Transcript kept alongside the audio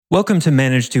Welcome to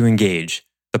Manage to Engage,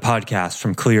 the podcast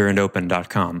from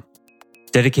clearandopen.com.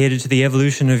 Dedicated to the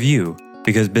evolution of you,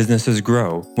 because businesses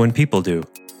grow when people do.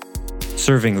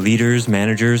 Serving leaders,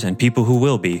 managers, and people who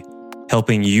will be,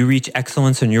 helping you reach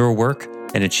excellence in your work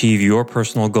and achieve your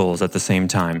personal goals at the same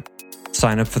time.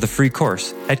 Sign up for the free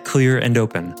course at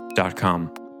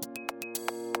clearandopen.com.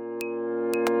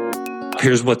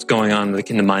 Here's what's going on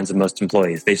in the minds of most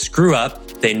employees. They screw up,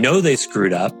 they know they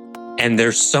screwed up, and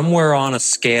they're somewhere on a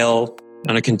scale,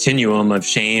 on a continuum of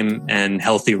shame and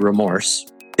healthy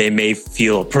remorse. They may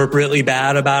feel appropriately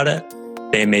bad about it.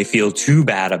 They may feel too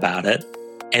bad about it.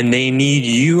 And they need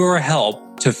your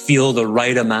help to feel the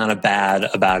right amount of bad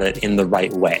about it in the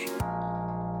right way.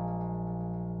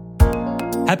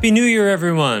 Happy New Year,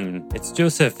 everyone. It's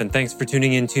Joseph, and thanks for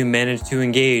tuning in to Manage to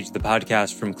Engage, the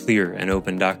podcast from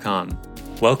clearandopen.com.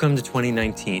 Welcome to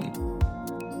 2019.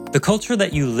 The culture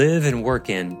that you live and work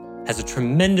in has a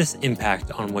tremendous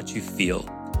impact on what you feel.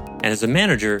 And as a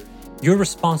manager, you're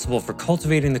responsible for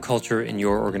cultivating the culture in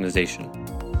your organization.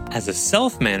 As a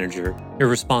self-manager, you're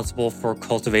responsible for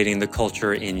cultivating the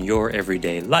culture in your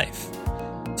everyday life.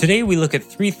 Today, we look at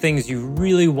 3 things you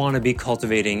really want to be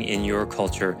cultivating in your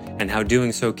culture and how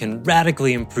doing so can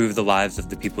radically improve the lives of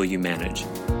the people you manage.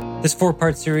 This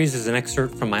 4-part series is an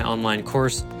excerpt from my online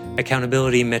course,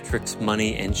 Accountability, Metrics,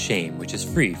 Money, and Shame, which is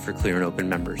free for Clear and Open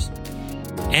members.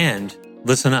 And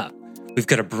listen up, we've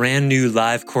got a brand new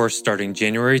live course starting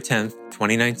January 10th,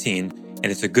 2019, and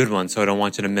it's a good one, so I don't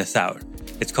want you to miss out.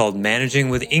 It's called Managing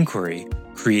with Inquiry,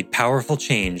 Create Powerful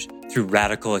Change Through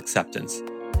Radical Acceptance.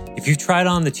 If you've tried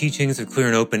on the teachings of Clear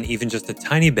and Open even just a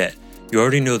tiny bit, you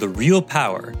already know the real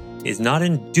power is not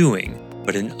in doing,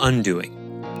 but in undoing.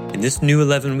 In this new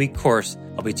 11-week course,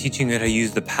 I'll be teaching you how to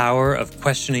use the power of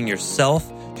questioning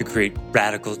yourself to create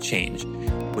radical change.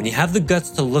 When you have the guts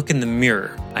to look in the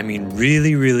mirror, I mean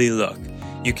really, really look,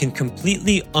 you can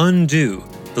completely undo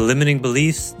the limiting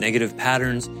beliefs, negative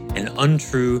patterns, and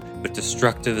untrue but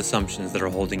destructive assumptions that are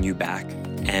holding you back,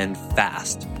 and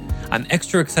fast. I'm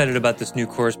extra excited about this new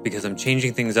course because I'm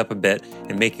changing things up a bit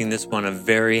and making this one a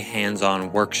very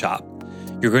hands-on workshop.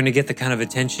 You're going to get the kind of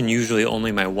attention usually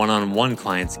only my one-on-one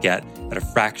clients get at a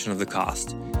fraction of the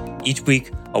cost. Each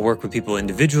week, I'll work with people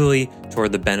individually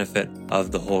toward the benefit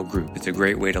of the whole group. It's a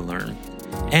great way to learn.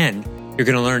 And you're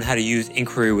going to learn how to use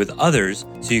inquiry with others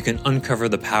so you can uncover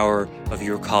the power of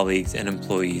your colleagues and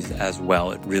employees as well.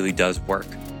 It really does work.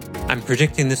 I'm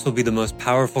predicting this will be the most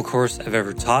powerful course I've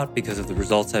ever taught because of the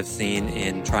results I've seen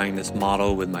in trying this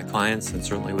model with my clients and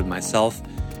certainly with myself.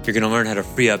 You're going to learn how to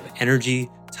free up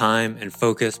energy, time, and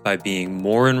focus by being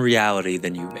more in reality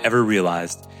than you've ever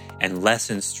realized and less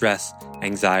in stress,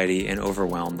 anxiety, and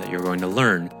overwhelm that you're going to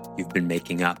learn you've been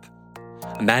making up.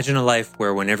 Imagine a life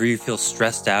where whenever you feel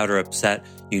stressed out or upset,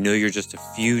 you know you're just a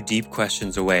few deep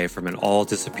questions away from it all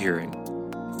disappearing.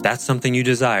 If that's something you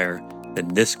desire,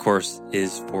 then this course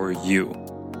is for you.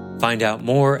 Find out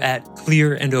more at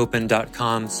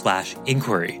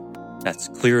clearandopen.com/inquiry. That's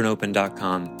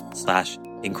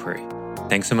clearandopen.com/inquiry.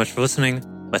 Thanks so much for listening.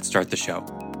 Let's start the show.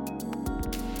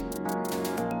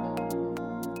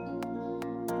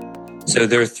 So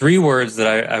there are 3 words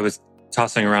that I was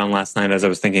tossing around last night as I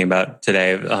was thinking about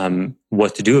today,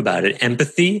 what to do about it.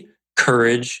 Empathy,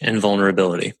 courage, and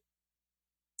vulnerability.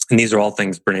 And these are all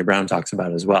things Brené Brown talks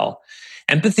about as well.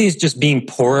 Empathy is just being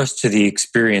porous to the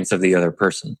experience of the other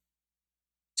person,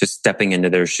 just stepping into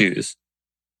their shoes.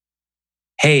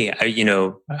 Hey, I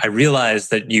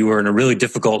realized that you were in a really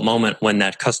difficult moment when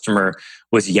that customer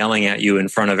was yelling at you in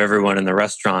front of everyone in the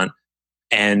restaurant,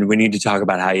 and we need to talk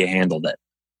about how you handled it.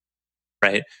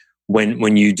 Right?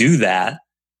 When you do that,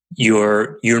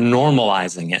 you're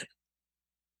normalizing it.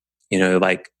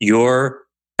 Like your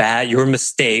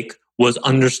mistake was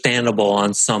understandable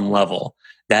on some level.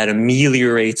 That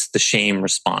ameliorates the shame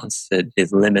response.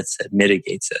 It limits it,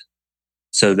 mitigates it,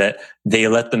 so that they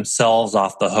let themselves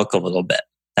off the hook a little bit.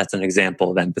 That's an example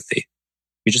of empathy.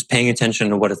 You're just paying attention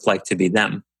to what it's like to be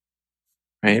them,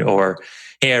 right? Or,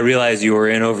 hey, I realize you were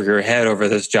in over your head over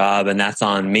this job, and that's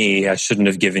on me. I shouldn't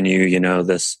have given you,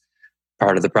 this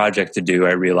part of the project to do,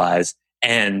 I realize.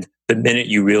 And the minute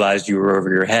you realized you were over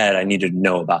your head, I needed to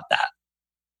know about that.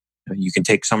 You can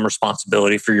take some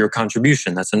responsibility for your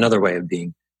contribution. That's another way of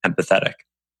being empathetic.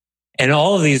 And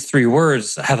all of these 3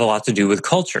 words have a lot to do with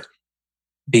culture,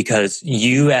 because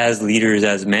you as leaders,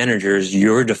 as managers,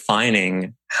 you're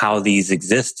defining how these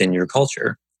exist in your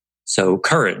culture. So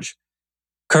courage.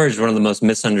 Courage is one of the most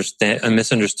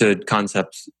misunderstood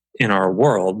concepts in our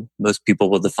world. Most people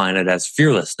will define it as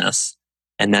fearlessness.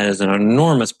 And that is an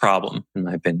enormous problem, in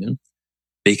my opinion,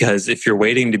 because if you're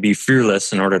waiting to be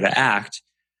fearless in order to act,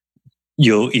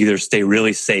 you'll either stay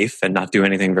really safe and not do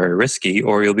anything very risky,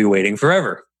 or you'll be waiting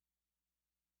forever.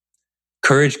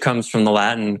 Courage comes from the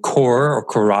Latin cor or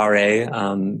corare,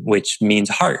 which means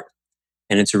heart.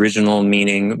 And its original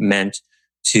meaning meant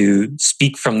to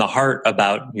speak from the heart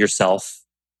about yourself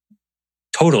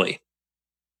totally.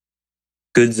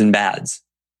 Goods and bads,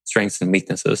 strengths and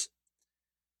weaknesses.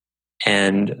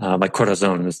 And like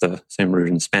corazón is the same root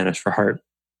in Spanish for heart.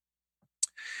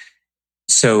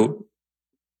 So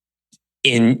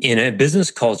in a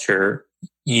business culture,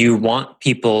 you want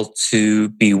people to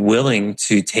be willing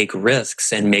to take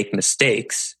risks and make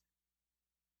mistakes.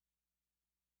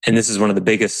 And this is one of the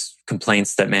biggest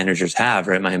complaints that managers have,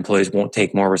 right? My employees won't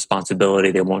take more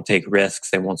responsibility. They won't take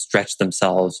risks. They won't stretch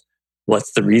themselves.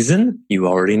 What's the reason? You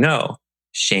already know.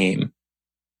 Shame.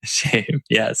 Shame.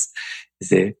 Yes.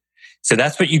 See? So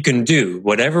that's what you can do.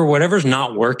 Whatever's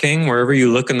not working, wherever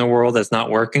you look in the world that's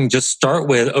not working, just start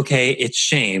with, okay, it's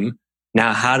shame.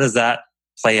 Now, how does that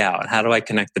play out? How do I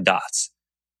connect the dots?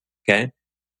 Okay.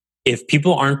 If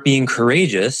people aren't being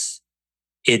courageous,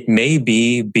 it may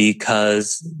be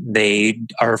because they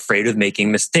are afraid of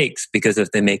making mistakes. Because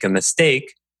if they make a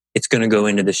mistake, it's going to go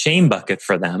into the shame bucket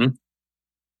for them,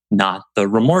 not the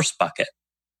remorse bucket.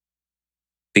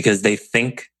 Because they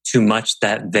think too much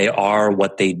that they are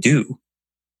what they do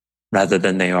rather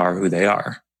than they are who they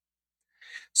are.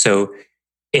 So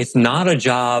it's not a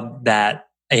job that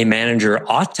a manager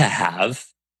ought to have,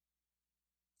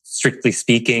 strictly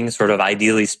speaking, sort of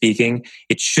ideally speaking.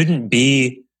 It shouldn't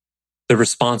be the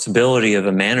responsibility of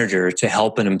a manager to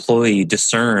help an employee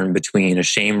discern between a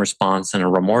shame response and a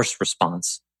remorse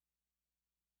response.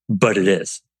 But it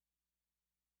is.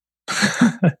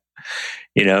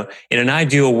 You know, in an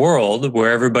ideal world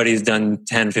where everybody's done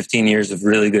 10, 15 years of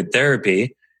really good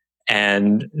therapy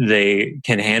and they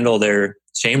can handle their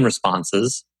shame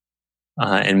responses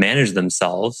and manage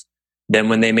themselves, then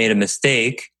when they made a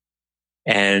mistake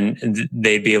and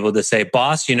they'd be able to say,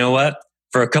 boss, you know what?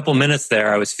 For a couple minutes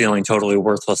there, I was feeling totally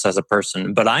worthless as a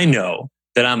person, but I know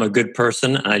that I'm a good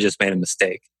person and I just made a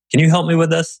mistake. Can you help me with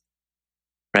this?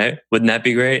 Right? Wouldn't that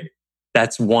be great?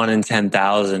 That's 1 in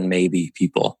 10,000 maybe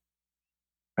people.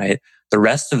 Right? The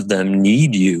rest of them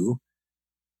need you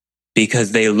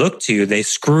because they look to you, they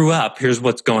screw up. Here's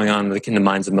what's going on in the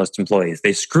minds of most employees.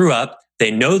 They screw up,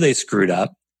 they know they screwed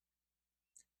up,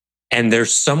 and they're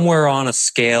somewhere on a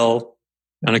scale,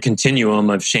 on a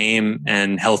continuum of shame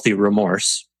and healthy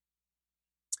remorse.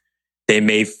 They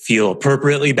may feel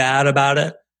appropriately bad about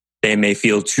it. They may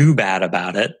feel too bad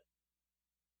about it.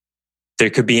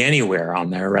 There could be anywhere on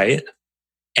there, right?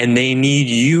 And they need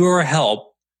your help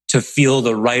to feel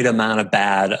the right amount of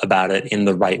bad about it in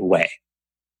the right way.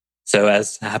 So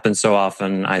as happens so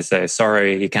often, I say,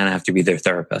 sorry, you kind of have to be their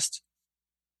therapist.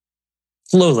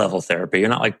 It's low-level therapy. You're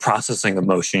not like processing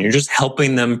emotion. You're just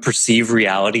helping them perceive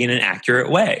reality in an accurate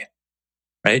way,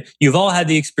 right? You've all had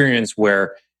the experience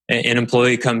where an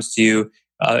employee comes to you,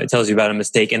 tells you about a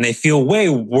mistake, and they feel way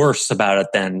worse about it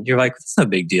than you're like, it's no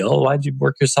big deal. Why'd you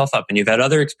work yourself up? And you've had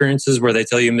other experiences where they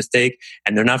tell you a mistake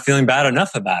and they're not feeling bad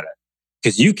enough about it.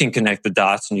 Because you can connect the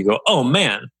dots and you go, oh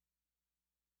man.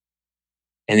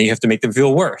 And then you have to make them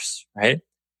feel worse, right?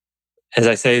 As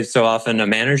I say so often, a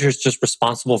manager is just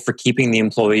responsible for keeping the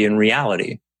employee in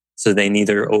reality. So they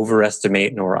neither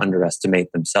overestimate nor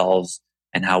underestimate themselves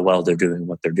and how well they're doing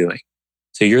what they're doing.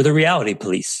 So you're the reality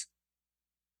police.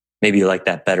 Maybe you like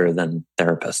that better than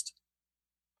therapist.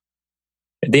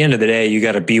 At the end of the day, you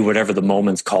got to be whatever the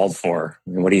moment's called for. I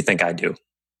mean, what do you think I do?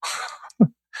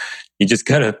 You just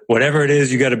gotta, whatever it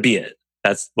is, you gotta be it.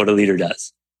 That's what a leader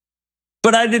does.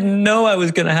 But I didn't know I was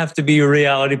gonna have to be a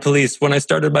reality police when I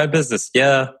started my business.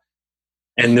 Yeah.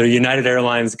 And the United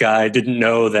Airlines guy didn't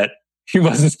know that he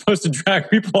wasn't supposed to drag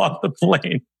people off the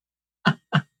plane.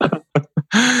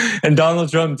 And Donald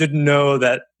Trump didn't know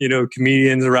that,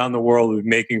 comedians around the world would be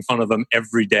making fun of them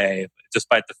every day,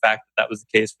 despite the fact that was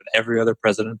the case with every other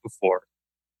president before.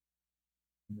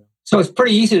 So it's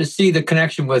pretty easy to see the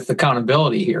connection with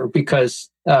accountability here, because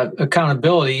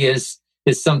accountability is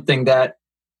something that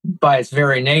by its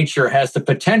very nature has the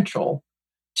potential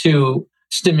to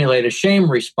stimulate a shame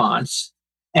response.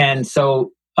 And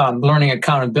so learning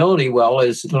accountability well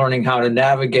is learning how to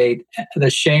navigate the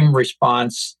shame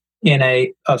response in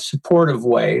a supportive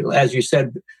way. As you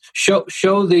said,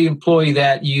 show the employee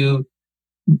that you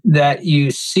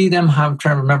see them. I'm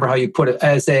trying to remember how you put it,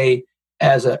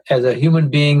 as a human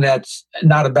being that's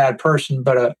not a bad person,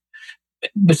 but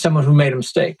someone who made a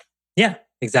mistake. Yeah,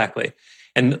 exactly.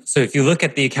 And so if you look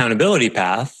at the accountability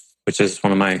path, which is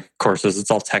one of my courses,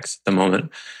 it's all text at the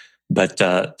moment, but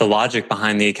the logic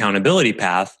behind the accountability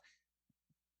path,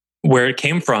 where it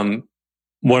came from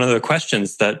one of the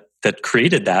questions that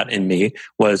created that in me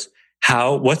was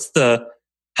how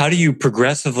do you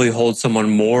progressively hold someone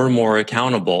more and more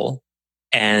accountable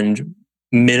and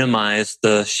minimize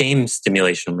the shame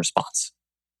stimulation response?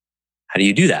 How do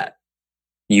you do that?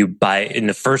 In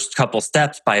the first couple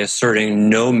steps, by asserting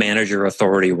no manager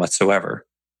authority whatsoever.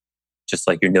 Just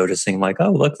like you're noticing, like,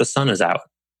 oh, look, the sun is out.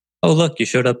 Oh, look, you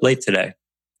showed up late today.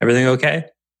 Everything okay?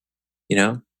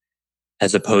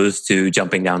 As opposed to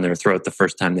jumping down their throat the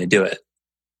first time they do it,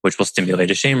 which will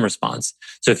stimulate a shame response.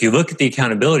 So if you look at the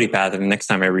accountability path, and next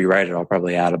time I rewrite it, I'll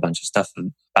probably add a bunch of stuff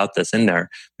about this in there.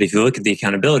 But if you look at the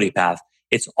accountability path,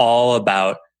 it's all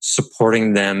about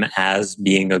supporting them as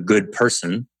being a good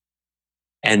person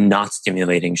and not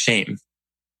stimulating shame,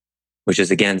 which is,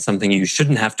 again, something you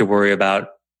shouldn't have to worry about,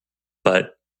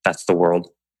 but that's the world.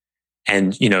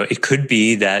 And, it could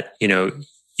be that,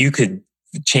 you could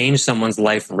change someone's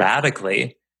life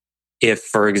radically if,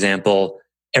 for example,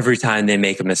 every time they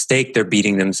make a mistake, they're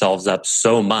beating themselves up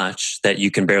so much that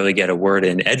you can barely get a word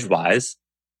in edgewise.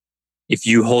 If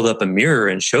you hold up a mirror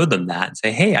and show them that and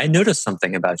say, hey, I noticed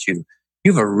something about you.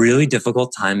 You have a really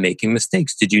difficult time making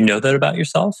mistakes. Did you know that about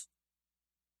yourself?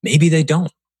 Maybe they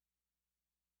don't.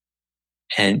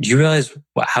 And do you realize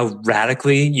how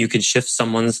radically you could shift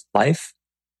someone's life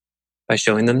by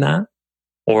showing them that?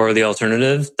 Or the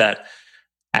alternative, that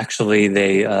actually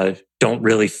they don't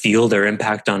really feel their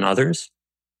impact on others.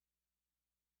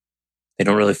 They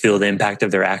don't really feel the impact of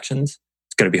their actions.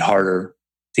 It's going to be harder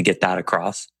to get that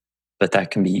across, but that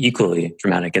can be equally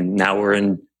dramatic. And now we're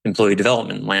in employee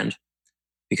development land,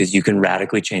 because you can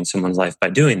radically change someone's life by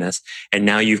doing this. And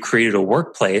now you've created a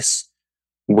workplace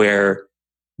where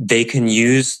they can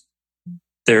use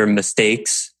their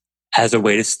mistakes as a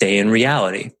way to stay in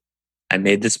reality. I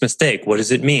made this mistake. What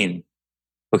does it mean?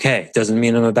 Okay, it doesn't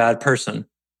mean I'm a bad person.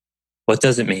 What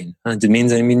does it mean? It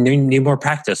means I need more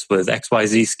practice with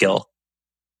XYZ skill.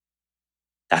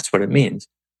 That's what it means.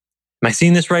 Am I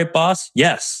seeing this right, boss?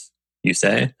 Yes, you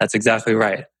say. That's exactly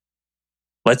right.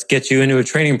 Let's get you into a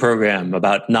training program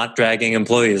about not dragging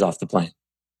employees off the plane.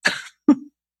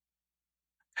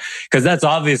 Because that's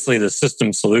obviously the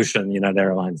system solution United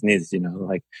Airlines needs.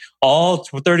 Like all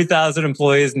 30,000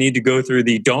 employees need to go through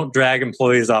the don't drag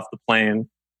employees off the plane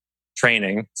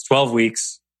training. It's 12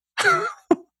 weeks.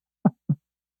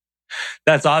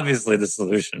 That's obviously the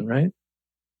solution, right?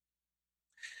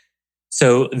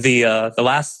 So the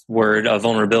last word of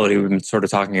vulnerability, we've been sort of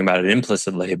talking about it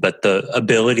implicitly, but the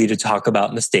ability to talk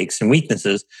about mistakes and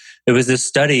weaknesses. There was this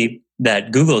study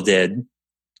that Google did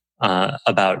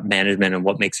about management and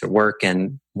what makes it work.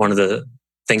 And one of the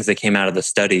things that came out of the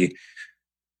study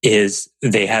is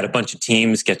they had a bunch of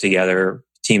teams get together,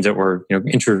 teams that were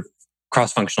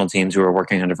cross-functional teams who were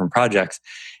working on different projects.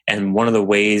 And one of the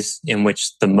ways in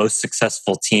which the most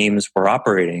successful teams were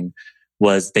operating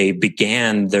was they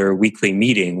began their weekly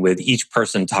meeting with each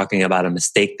person talking about a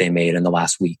mistake they made in the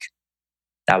last week.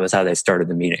 That was how they started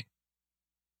the meeting.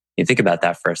 You think about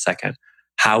that for a second.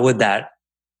 How would that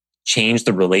change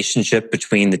the relationship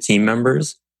between the team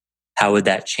members? How would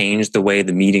that change the way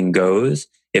the meeting goes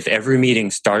if every meeting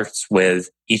starts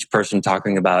with each person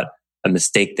talking about a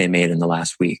mistake they made in the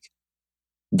last week?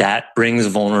 That brings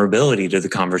vulnerability to the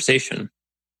conversation.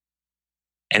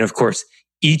 And of course,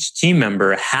 each team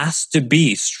member has to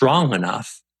be strong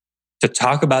enough to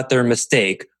talk about their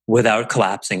mistake without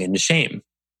collapsing into shame.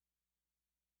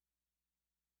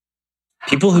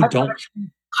 People who don't...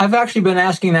 I've actually been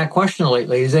asking that question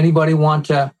lately. Does anybody want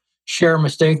to share a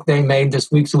mistake they made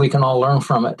this week so we can all learn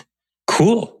from it?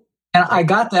 Cool. And I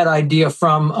got that idea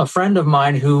from a friend of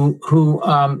mine who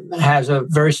has a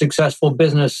very successful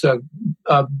business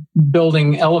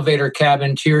building elevator cab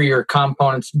interior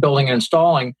components, building and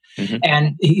installing. Mm-hmm.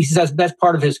 And he says that's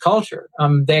part of his culture.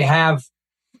 They have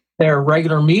their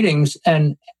regular meetings,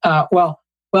 and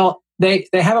they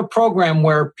have a program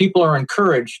where people are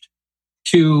encouraged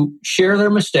to share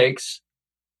their mistakes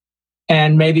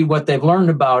and maybe what they've learned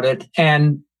about it,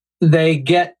 and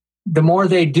the more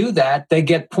they do that, they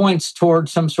get points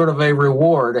towards some sort of a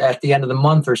reward at the end of the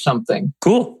month or something.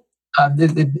 Cool.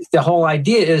 The whole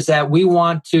idea is that we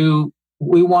want to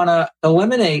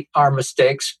eliminate our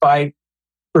mistakes by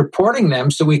reporting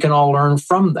them so we can all learn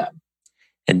from them.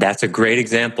 And that's a great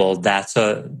example. That's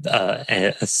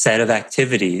a set of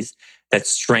activities that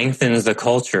strengthens the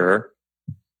culture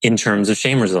in terms of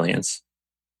shame resilience.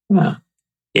 Yeah.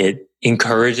 It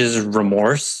encourages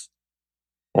remorse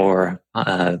or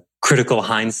critical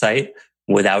hindsight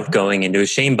without going into a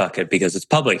shame bucket because it's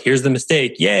public. Here's the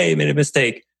mistake. Yay, made a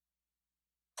mistake.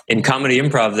 In comedy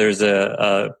improv, there's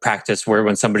a practice where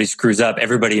when somebody screws up,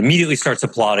 everybody immediately starts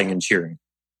applauding and cheering.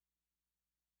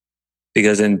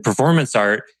 Because in performance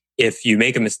art, if you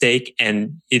make a mistake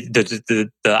and the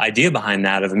idea behind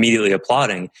that of immediately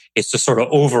applauding is to sort of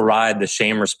override the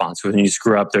shame response. When you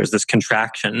screw up, there's this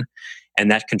contraction.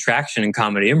 And that contraction in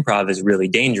comedy improv is really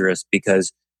dangerous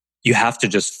because you have to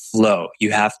just flow.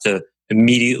 You have to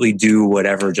immediately do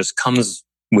whatever just comes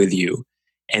with you.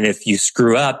 And if you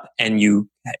screw up and you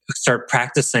start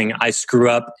practicing, I screw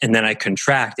up and then I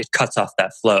contract, it cuts off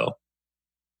that flow.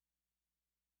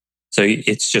 So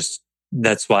it's just,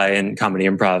 that's why in comedy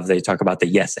improv, they talk about the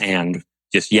yes and,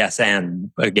 just yes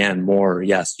and, again, more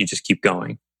yes, you just keep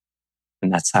going.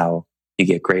 And that's how you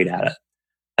get great at it.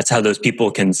 That's how those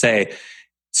people can say,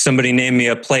 somebody name me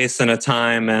a place and a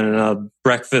time and a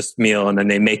breakfast meal, and then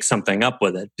they make something up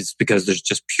with it. It's because there's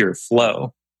just pure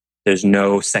flow. There's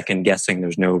no second guessing.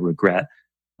 There's no regret.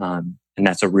 And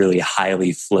that's a really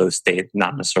highly flow state,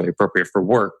 not necessarily appropriate for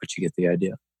work, but you get the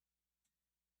idea.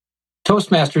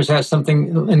 Toastmasters has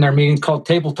something in their meetings called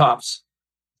tabletops.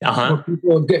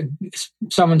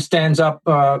 Someone stands up,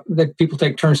 that people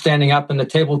take turns standing up, and the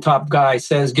tabletop guy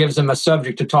gives them a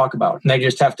subject to talk about, and they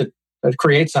just have to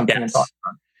create something and talk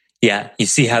about. Yeah, you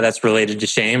see how that's related to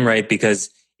shame, right?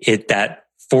 Because that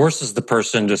forces the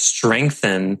person to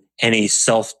strengthen any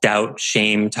self-doubt,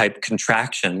 shame type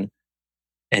contraction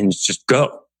and just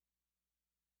go.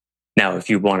 Now, if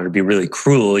you wanted to be really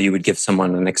cruel, you would give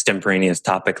someone an extemporaneous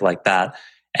topic like that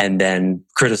and then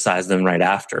criticize them right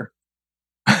after.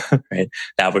 Right?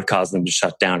 That would cause them to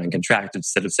shut down and contract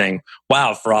instead of saying,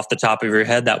 wow, for off the top of your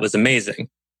head, that was amazing.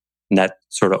 And that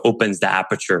sort of opens the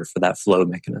aperture for that flow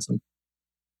mechanism.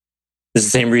 This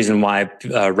is the same reason why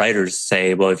writers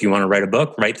say, well, if you want to write a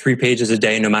book, write 3 pages a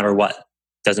day, no matter what.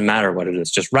 Doesn't matter what it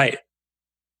is, just write.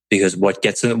 Because what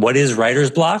is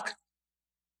writer's block?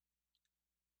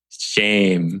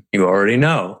 Shame. You already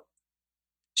know.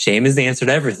 Shame is the answer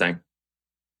to everything.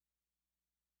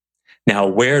 Now,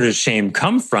 where does shame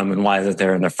come from and why is it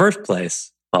there in the first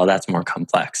place? Well, that's more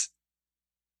complex.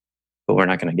 But we're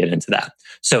not going to get into that.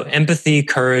 So empathy,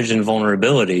 courage, and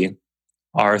vulnerability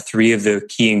are 3 of the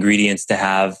key ingredients to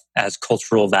have as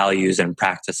cultural values and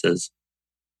practices.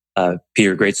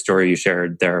 Peter, great story you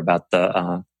shared there about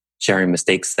the sharing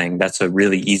mistakes thing. That's a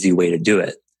really easy way to do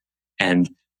it. And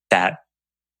that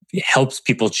helps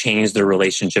people change their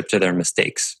relationship to their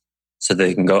mistakes. So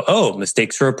they can go, oh,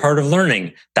 mistakes are a part of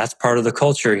learning. That's part of the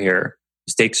culture here.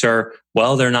 Mistakes are,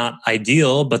 well, they're not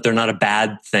ideal, but they're not a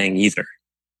bad thing either.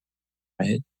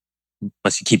 Right?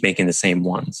 Unless you keep making the same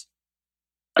ones.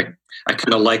 I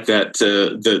kind of like that,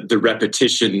 the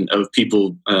repetition of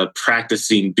people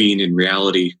practicing being in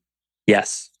reality.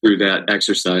 Yes. Through that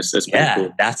exercise. That's pretty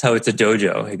cool. That's how it's a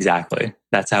dojo. Exactly.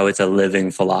 That's how it's a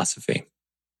living philosophy.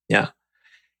 Yeah.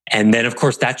 And then, of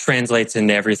course, that translates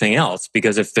into everything else,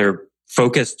 because if they're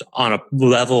focused on a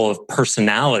level of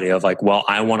personality of like, well,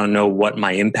 I want to know what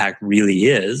my impact really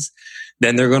is,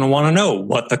 then they're going to want to know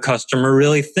what the customer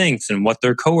really thinks and what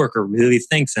their coworker really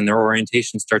thinks. And their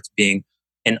orientation starts being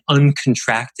an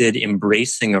uncontracted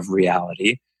embracing of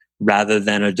reality rather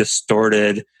than a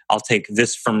distorted, I'll take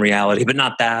this from reality, but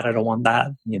not that. I don't want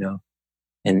that,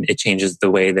 and it changes the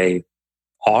way they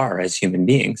are as human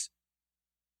beings.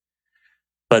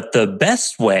 But the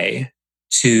best way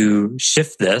to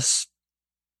shift this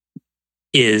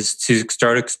is to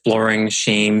start exploring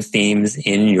shame themes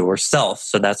in yourself.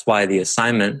 So that's why the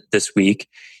assignment this week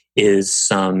is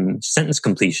some sentence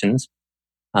completions.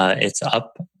 It's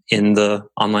up in the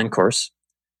online course.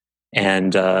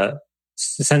 And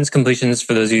sentence completions,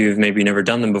 for those of you who've maybe never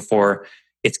done them before,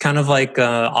 it's kind of like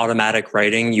automatic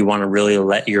writing. You want to really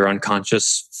let your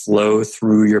unconscious flow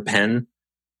through your pen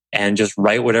and just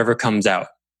write whatever comes out.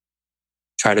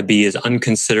 Try to be as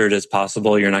unconsidered as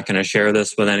possible. You're not going to share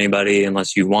this with anybody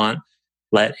unless you want.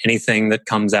 Let anything that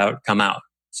comes out come out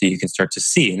so you can start to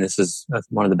see. And this is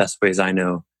one of the best ways I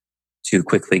know to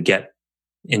quickly get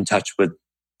in touch with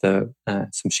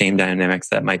some shame dynamics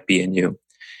that might be in you.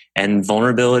 And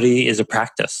vulnerability is a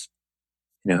practice.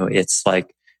 It's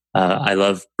like, I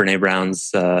love Brene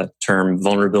Brown's term,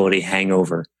 vulnerability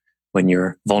hangover, when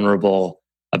you're vulnerable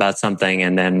about something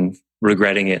and then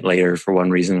regretting it later for one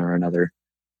reason or another.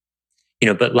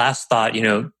 But last thought,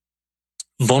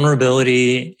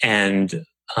 vulnerability and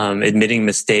admitting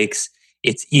mistakes,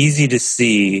 it's easy to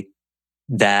see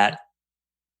that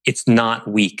it's not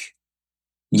weak.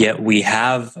 Yet we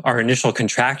have our initial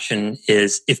contraction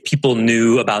is, if people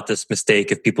knew about this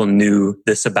mistake, if people knew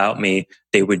this about me,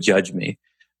 they would judge me.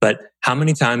 But how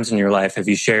many times in your life have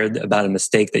you shared about a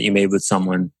mistake that you made with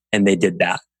someone and they did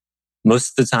that?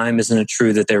 Most of the time, isn't it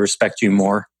true that they respect you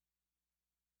more?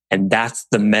 And that's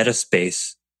the meta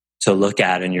space to look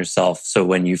at in yourself. So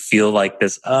when you feel like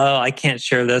this, oh, I can't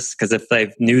share this because if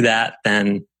I knew that,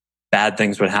 then bad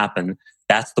things would happen.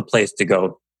 That's the place to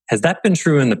go. Has that been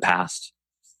true in the past?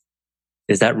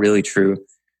 Is that really true?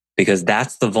 Because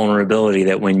that's the vulnerability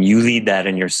that when you lead that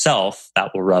in yourself,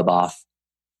 that will rub off,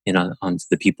 onto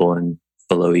the people and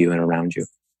below you and around you.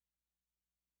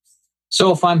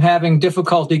 So if I'm having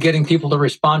difficulty getting people to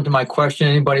respond to my question,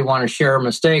 anybody want to share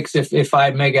mistakes? If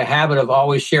I make a habit of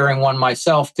always sharing one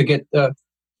myself to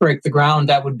break the ground,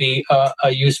 that would be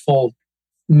a useful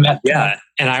method. Yeah,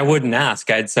 and I wouldn't ask.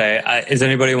 I'd say, does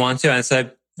anybody want to? And I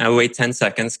said, I would wait 10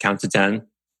 seconds, count to 10.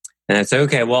 And I'd say,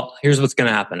 okay, well, here's what's going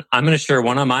to happen. I'm going to share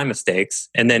one of my mistakes,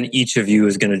 and then each of you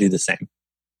is going to do the same.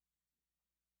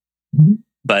 Mm-hmm.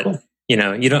 But, cool.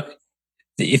 You don't,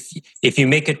 if you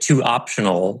make it too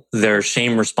optional, their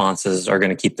shame responses are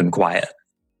going to keep them quiet.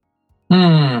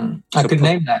 I could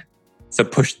name that. So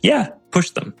push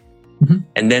them. Mm-hmm.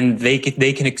 And then they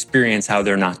can experience how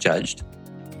they're not judged.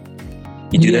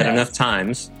 You do that enough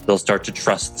times, they'll start to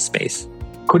trust the space.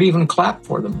 Could even clap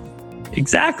for them.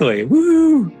 Exactly.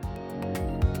 Woo!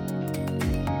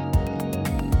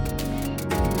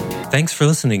 Thanks for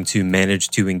listening to Manage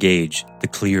to Engage, the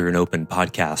Clear and Open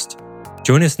podcast.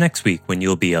 Join us next week when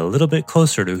you'll be a little bit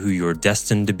closer to who you're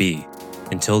destined to be.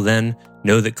 Until then,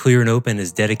 know that Clear and Open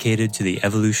is dedicated to the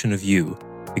evolution of you,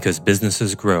 because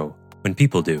businesses grow when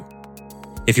people do.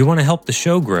 If you want to help the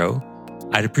show grow,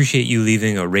 I'd appreciate you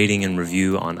leaving a rating and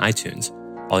review on iTunes.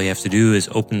 All you have to do is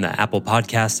open the Apple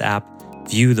Podcasts app,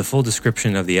 view the full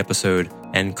description of the episode,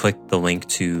 and click the link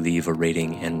to leave a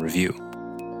rating and review.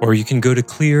 Or you can go to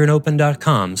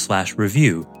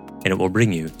clearandopen.com/review, and it will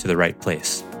bring you to the right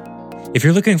place. If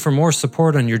you're looking for more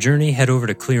support on your journey, head over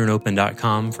to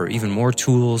clearandopen.com for even more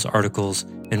tools, articles,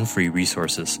 and free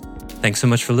resources. Thanks so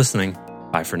much for listening.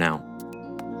 Bye for now.